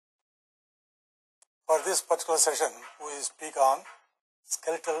For this particular session, we speak on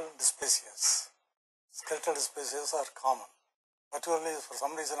skeletal dysplasias. Skeletal dysplasias are common, particularly for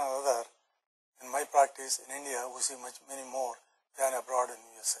some reason or other. In my practice in India, we see many more than abroad in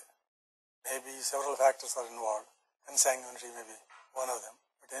USA. Maybe several factors are involved, consanguinity may be one of them.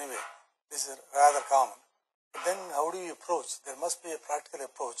 But anyway, this is rather common. But then how do you approach? There must be a practical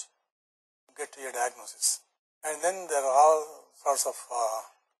approach to get to your diagnosis. And then there are all sorts of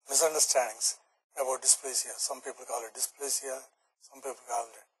misunderstandings about dysplasia. Some people call it dysplasia, some people call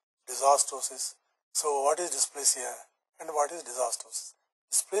it dysostosis. So what is dysplasia and what is dysostosis?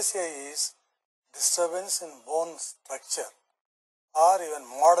 Dysplasia is disturbance in bone structure or even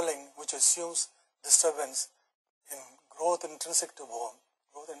modeling which assumes disturbance in growth intrinsic to bone,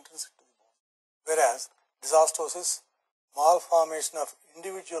 whereas dysostosis, malformation of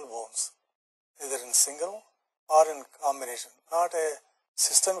individual bones, either in single or in combination, not a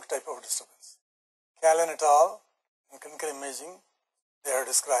systemic type of disturbance. Callan et al. In clinical imaging, they have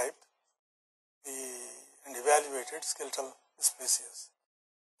described and evaluated skeletal dysplasias.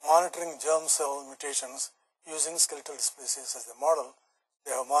 Monitoring germ cell mutations using skeletal dysplasias as the model,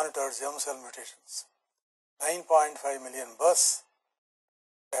 they have monitored germ cell mutations. 9.5 million births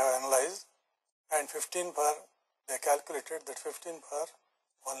they have analyzed, and 15 per, they calculated that 15 per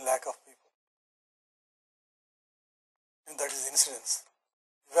 1 lakh of people. And that is incidence.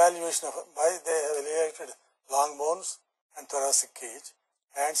 Evaluation of, they have evaluated long bones and thoracic cage,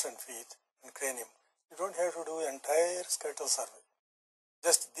 hands and feet, and cranium. You don't have to do the entire skeletal survey.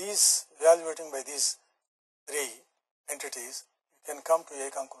 Just these, evaluating by these three entities, you can come to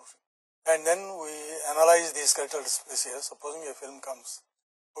a conclusion. And then we analyze these skeletal dysplasias. Supposing a film comes,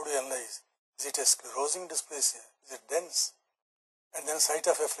 how do you analyze? Is it a sclerosing dysplasia? Is it dense? And then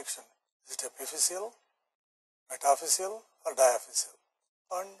site of affliction. Is it epiphyseal, metaphyseal, or diaphyseal?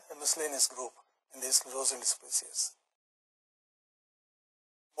 And a miscellaneous group in these sclerosing dysplasias.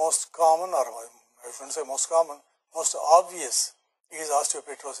 Most common, or I shouldn't say most common, most obvious is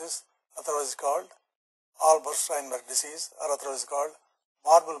osteopetrosis, otherwise called Albert-Steinberg disease, or otherwise called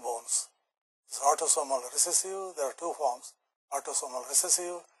marble bones. It's autosomal recessive. There are two forms, autosomal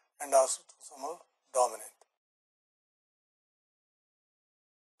recessive and autosomal dominant.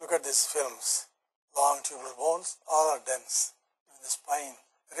 Look at these films. Long tubular bones, all are dense. In the spine,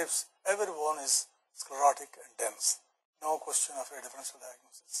 ribs, every bone is sclerotic and dense. No question of a differential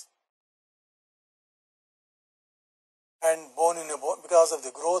diagnosis. And bone in a bone, because of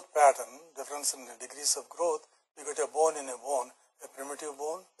the growth pattern, difference in the degrees of growth, you get a bone in a bone, a primitive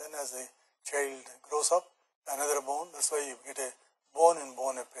bone, then as the child grows up, another bone, that's why you get a bone in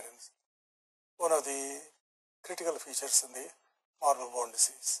bone appearance. One of the critical features in the marble bone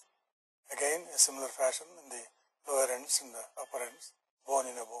disease. Again, a similar fashion in the lower ends and the upper ends, bone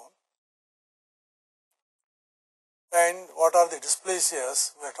in a bone. And what are the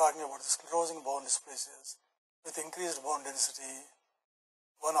dysplasias? We are talking about the sclerosing bone dysplasias. With increased bone density,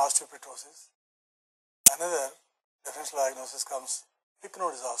 one osteopetrosis. Another differential diagnosis comes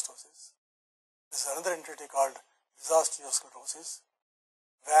pycnodysostosis. This is another entity called dysosteosclerosis.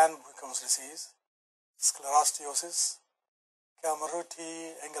 Van becomes disease, sclerostosis,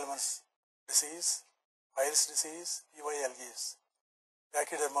 Camurati-Engelmann's disease, Weil's disease, PYLGs,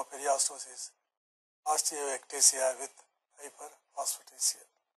 pachyderma periostosis, osteoectasia with hyperphosphatasia.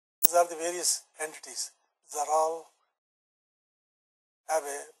 These are the various entities. These are all have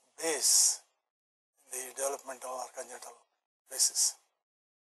a base in the developmental or congenital basis.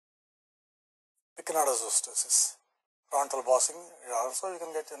 Pycnodysostosis, frontal bossing, also you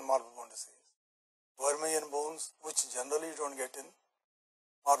can get in marble bone disease. Vermeil bones, which generally you don't get in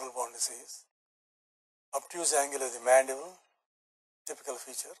marble bone disease. Obtuse angle of the mandible, typical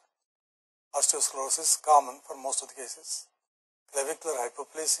feature. Osteosclerosis, common for most of the cases. Clavicular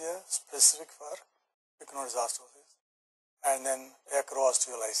hypoplasia, specific for pycnodysostosis. And then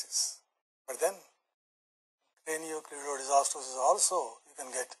acroosteolysis. But then craniocleidodysostosis also, you can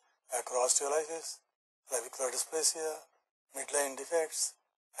get acroosteolysis, clavicular dysplasia, midline defects,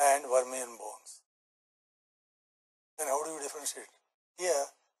 and Vermeil bones. Then how do you differentiate? Here,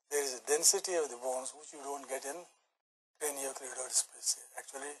 there is a density of the bones which you don't get in craniocleidodysplastia.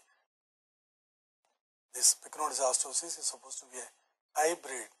 Actually, this pycnodysostosis is supposed to be a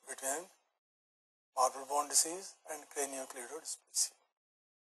hybrid between marble bone disease and craniocleidodysplastia.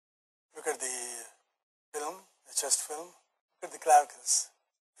 Look at the film, the chest film. Look at the clavicles.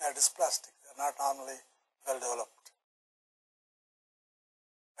 They are dysplastic. They are not normally well developed.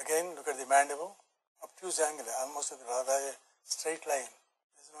 Again, look at the mandible. Obtuse angle, almost rather a straight line.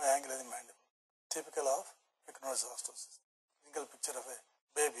 There is no angle in the mandible. Typical of pycnodysostosis. Single picture of a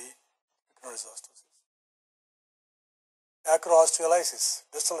baby pycnodysostosis. acroosteolysis,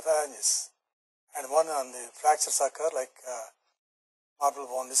 distal phalanges, and one on the fractures occur like marble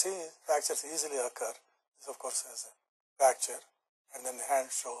bone disease. Fractures easily occur. This of course has a fracture, and then the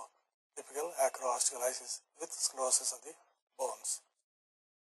hands show typical acroosteolysis with sclerosis of the bones.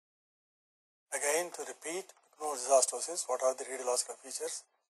 Again, to repeat, pycnodysostosis, what are the radiological features?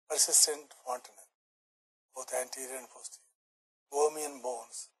 Persistent fontanelle, both anterior and posterior. Wormian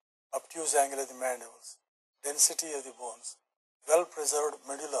bones, obtuse angle of the mandibles, density of the bones, well-preserved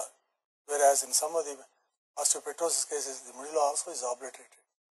medulla, whereas in some of the osteoporosis cases, the medulla also is obliterated.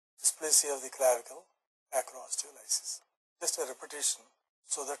 Dysplasia of the clavicle, acroosteolysis. Just a repetition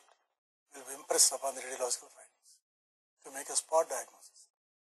so that we will be impressed upon the radiological findings to make a spot diagnosis.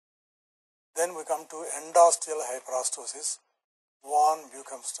 Then we come to endosteal hyperostosis, von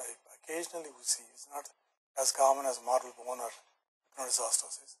Bucham's type. Occasionally we see, it's not as common as marble bone or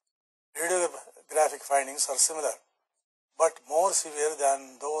pycnodysostosis. Radiographic findings are similar, but more severe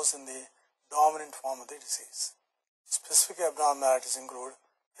than those in the dominant form of the disease. Specific abnormalities include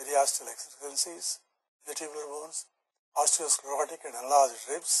periosteal excrescences in the tubular bones, osteosclerotic and enlarged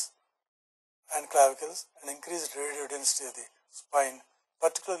ribs and clavicles, and increased radial density of the spine,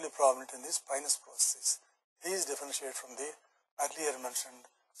 particularly prominent in the spinous processes. These differentiate from the earlier mentioned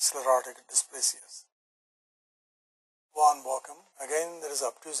sclerotic dysplasias. Von Bochum, again there is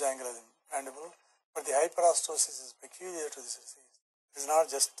obtuse angle of the mandible, but the hyperostosis is peculiar to this disease. It is not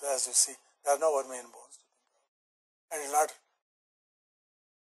just as you see, there are no vermian bones to think of, and it is not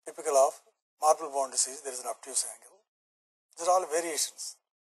typical of marble bone disease. There is an obtuse angle. These are all variations.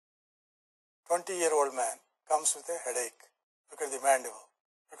 20-year-old man comes with a headache. Look at the mandible.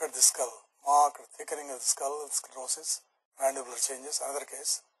 Look at the skull. Marked thickening of the skull with sclerosis, mandibular changes. Another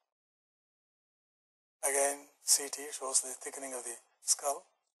case. Again, CT shows the thickening of the skull.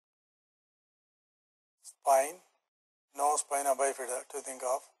 Spine. No spina bifida to think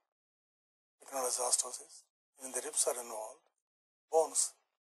of. Pycnodysostosis. Even the ribs are involved. Bones.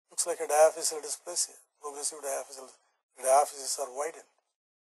 Looks like a diaphyseal dysplasia. Progressive diaphyses are widened.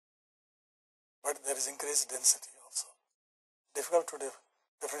 But there is increased density also. Difficult to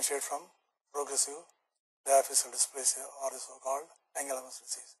differentiate from progressive diaphyseal dysplasia or the so-called Angelman's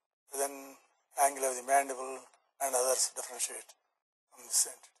disease. Then angle of the mandible and others differentiate from this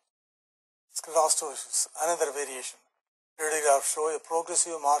entity. Sclerostosis, another variation. Radiographs show a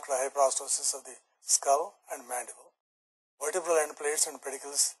progressive marked hyperostosis of the skull and mandible. Vertebral end plates and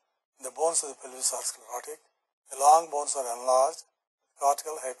pedicles in the bones of the pelvis are sclerotic. The long bones are enlarged,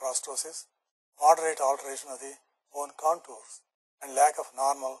 cortical hyperostosis, moderate alteration of the bone contours, and lack of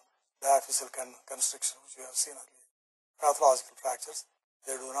normal diaphyseal constriction, which we have seen earlier. Pathological fractures,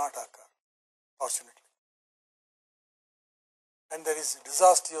 they do not occur, fortunately. And there is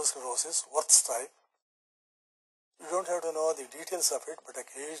dysosteosclerosis, Wirth's type. You don't have to know the details of it, but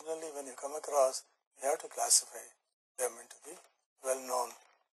occasionally when you come across, you have to classify them into the well-known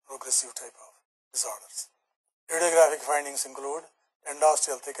progressive type of disorders. Radiographic findings include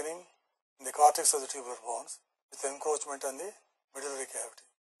endosteal thickening in the cortex of the tubular bones with encroachment on the medullary cavity.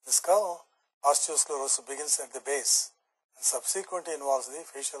 The skull osteosclerosis begins at the base and subsequently involves the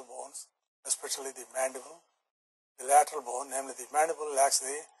facial bones, especially the mandible. The lateral bone, namely the mandible, lacks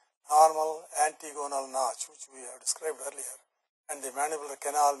the normal antegonal notch, which we have described earlier, and the mandibular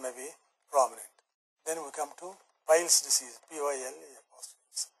canal may be prominent. Then we come to Pile's disease, P-Y-L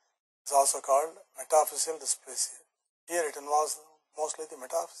apostrophe. It's also called metaphyseal dysplasia. Here it involves mostly the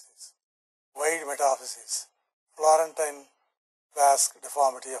metaphyses, wide metaphyses, Florentine flask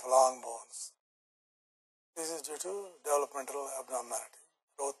deformity of long bones. This is due to developmental abnormality,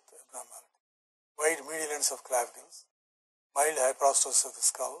 growth abnormality. Wide medial ends of clavicles, mild hyperostosis of the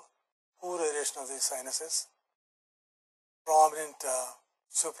skull, poor aeration of the sinuses, prominent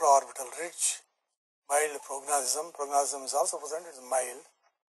supraorbital ridge, mild prognathism. Prognathism is also present, it is mild,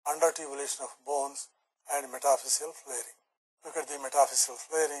 undertubulation of bones, and metaphyseal flaring. Look at the metaphyseal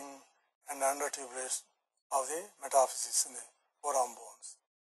flaring and undertubulation of the metaphyses in the forearm bones.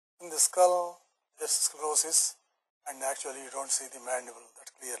 In the skull, there is sclerosis, and actually you don't see the mandible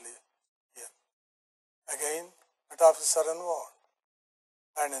that clearly here. Again, metaphyses are involved,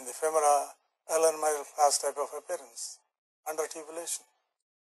 and in the femora, Erlenmeyer flask type of appearance, undertubulation,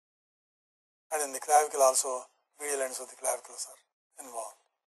 and in the clavicle also, medial ends of the clavicles are involved.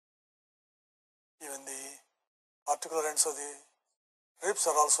 Even the articular ends of the ribs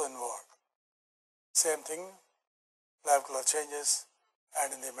are also involved. Same thing, clavicular changes,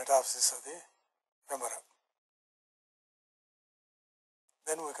 and in the metaphysis of the femora.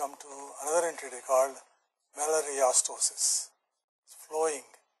 Then we come to another entity called malariastosis, flowing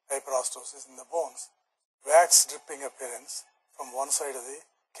hyperostosis in the bones, wax dripping appearance from one side of the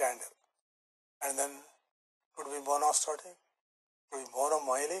candle, and then could be monostatic, could be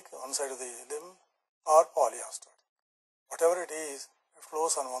monomyelic, one side of the limb, or polyostatic. Whatever it is, it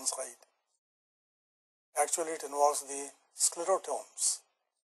flows on one side. Actually, it involves the sclerotomes.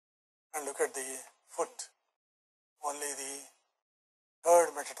 And look at the foot. Only the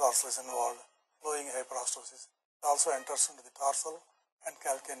third metatarsal is involved, flowing hyperostosis. It also enters into the tarsal and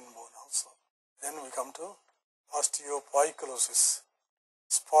calcaneal bone also. Then we come to osteopoikilosis.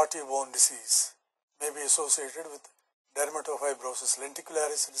 Spotty bone disease may be associated with dermatofibrosis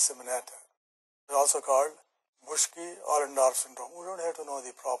lenticularis disseminata. It is also called Buschke-Ollendorff syndrome. We don't have to know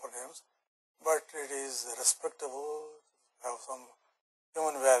the proper names, but it is respectable, have some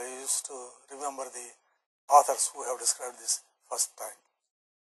human values to remember the authors who have described this first time.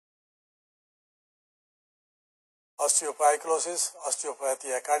 Osteopoikilosis,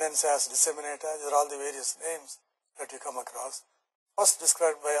 osteopathia cadensas disseminata, these are all the various names that you come across. First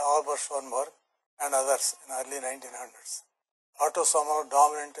described by Albert Schoenberg and others in early 1900s. Autosomal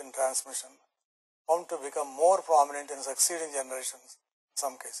dominant in transmission, found to become more prominent in succeeding generations in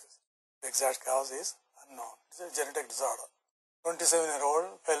some cases. The exact cause is unknown. It is a genetic disorder.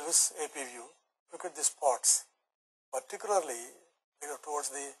 27-year-old pelvis AP view. Look at the spots, particularly towards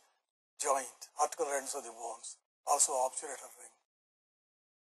the joint, articular ends of the bones, also obturator ring.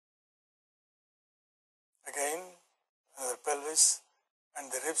 Again, the pelvis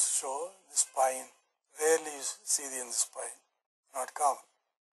and the ribs show the spine. Rarely you see in the spine, not common.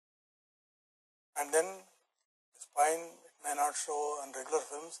 And then the spine, it may not show on regular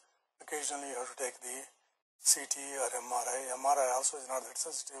films. Occasionally you have to take the CT or MRI. MRI also is not that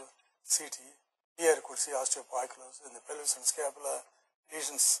sensitive. CT. Here you could see osteopoikilosis in the pelvis and scapula.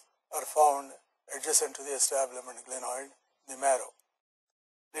 Lesions are found adjacent to the acetabulum and glenoid, the marrow.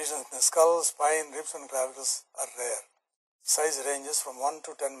 Lesions in the skull, spine, ribs and clavicles are rare. Size ranges from 1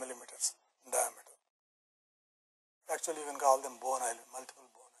 to 10 millimeters in diameter. Actually, you can call them bone island, multiple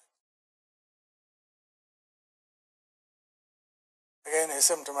bone islands. Again,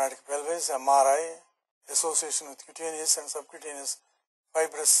 asymptomatic pelvis, MRI, association with cutaneous and subcutaneous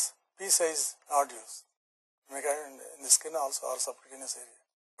fibrous pea-sized nodules. In the skin also or subcutaneous area,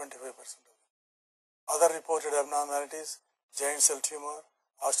 25% of it. Other reported abnormalities, giant cell tumor,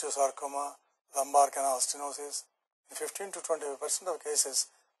 osteosarcoma, lumbar canal stenosis. In 15 to 25% of cases,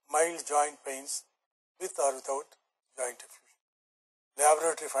 mild joint pains with or without joint effusion.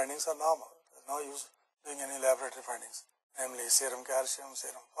 Laboratory findings are normal. There is no use doing any laboratory findings, namely serum calcium,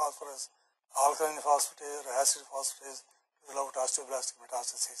 serum phosphorus, alkaline phosphatase, acid phosphatase to rule out osteoblastic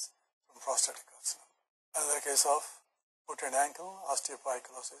metastases from prostatic carcinoma. Another case of foot and ankle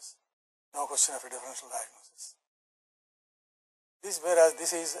osteopoikilosis. No question of a differential diagnosis. Whereas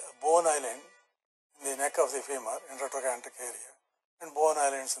this is a bone island in the neck of the femur, in retrochanteric area, and bone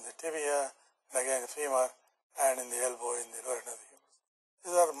islands in the tibia, and again the femur, and in the elbow, in the lower end of the humerus.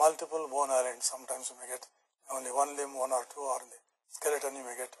 These are multiple bone islands. Sometimes you may get only one limb, one or two, or in the skeleton you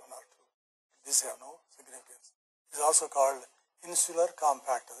may get one or two. These have no significance. It is also called insular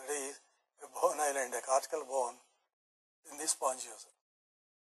compactor. That is a bone island, a cortical bone in the spongiosa.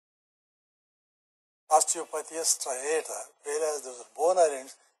 Osteopathia striata, whereas those are bone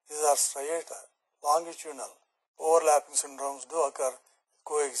islands, these are striata, longitudinal, overlapping syndromes do occur,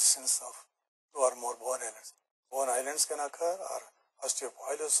 coexistence of two or more bone islands. Bone islands can occur, or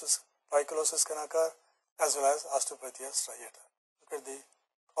osteopoikilosis can occur, as well as osteopathia striata. Look at the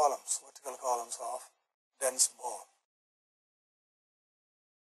columns, vertical columns of dense bone.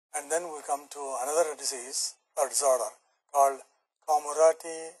 And then we come to another disease or disorder called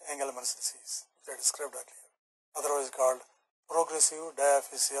Camurati-Engelmann's disease, which I described earlier, otherwise called progressive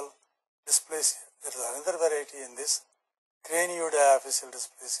diaphyseal dysplasia. There is another variety in this, craniodiaphyseal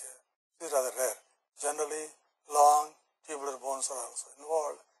dysplasia. It is rather rare. Generally, long tubular bones are also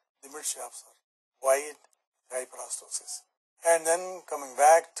involved. The midshaps are wide, hyperostosis. And then coming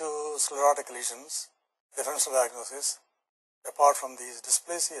back to sclerotic lesions, differential diagnosis, apart from these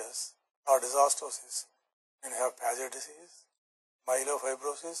dysplasias or dysostosis, you can have Paget disease,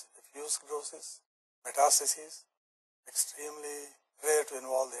 myelofibrosis, diffuse sclerosis, metastases, extremely rare to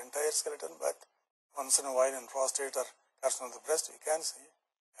involve the entire skeleton, but once in a while in prostate or carcinoma of the breast, you can see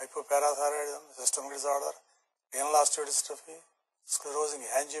hypoparathyroidism, systemic disorder, renal osteodystrophy, sclerosing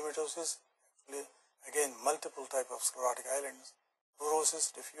angiomatosis, actually again multiple type of sclerotic islands,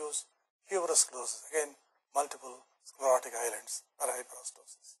 fluorosis, diffuse, tuberous sclerosis, again multiple sclerotic islands or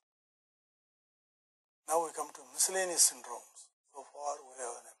hyperostosis. Now we come to miscellaneous syndromes. So far we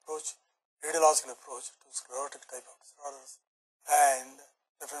have an approach, radiological approach to sclerotic type of disorders, and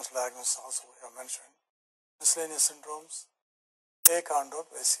differential diagnosis also we have mentioned. miscellaneous syndromes,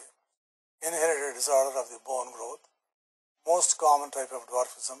 achondroplasia, inherited disorder of the bone growth, most common type of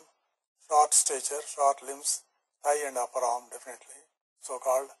dwarfism, short stature, short limbs, thigh and upper arm definitely,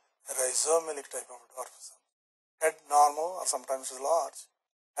 so-called rhizomelic type of dwarfism. Head normal or sometimes is large,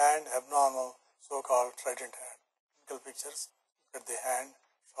 and abnormal, so-called trident hand. Clinical pictures, look at the hand,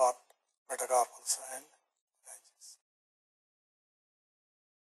 short metacarpals and phalanges.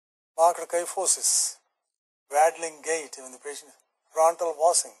 Marked kyphosis, waddling gait in the patient, frontal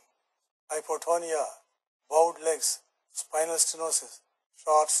bossing, hypotonia, bowed legs, spinal stenosis,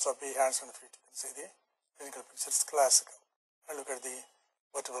 short stubby hands and feet. You can see the clinical pictures, classical. And look at the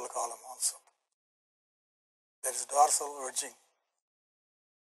vertebral column also. There is dorsal wedging.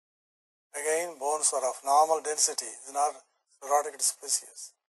 Again, bones are of normal density, these are sclerotic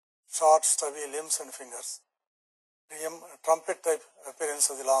dysplasias. Short stubby limbs and fingers. Trumpet type appearance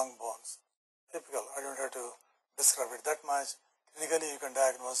of the long bones. Typical, I don't have to describe it that much. Clinically you can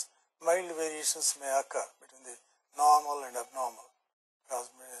diagnose. Mild variations may occur between the normal and abnormal.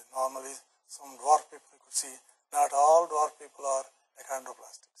 Because normally some dwarf people you could see, not all dwarf people are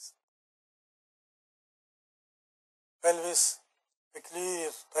achondroplastics. Pelvis,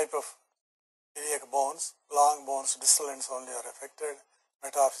 peculiar type of iliac bones, long bones, distal ends only are affected,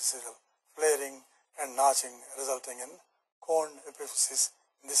 metaphyseal flaring and notching resulting in cone epiphysis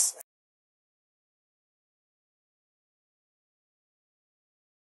in this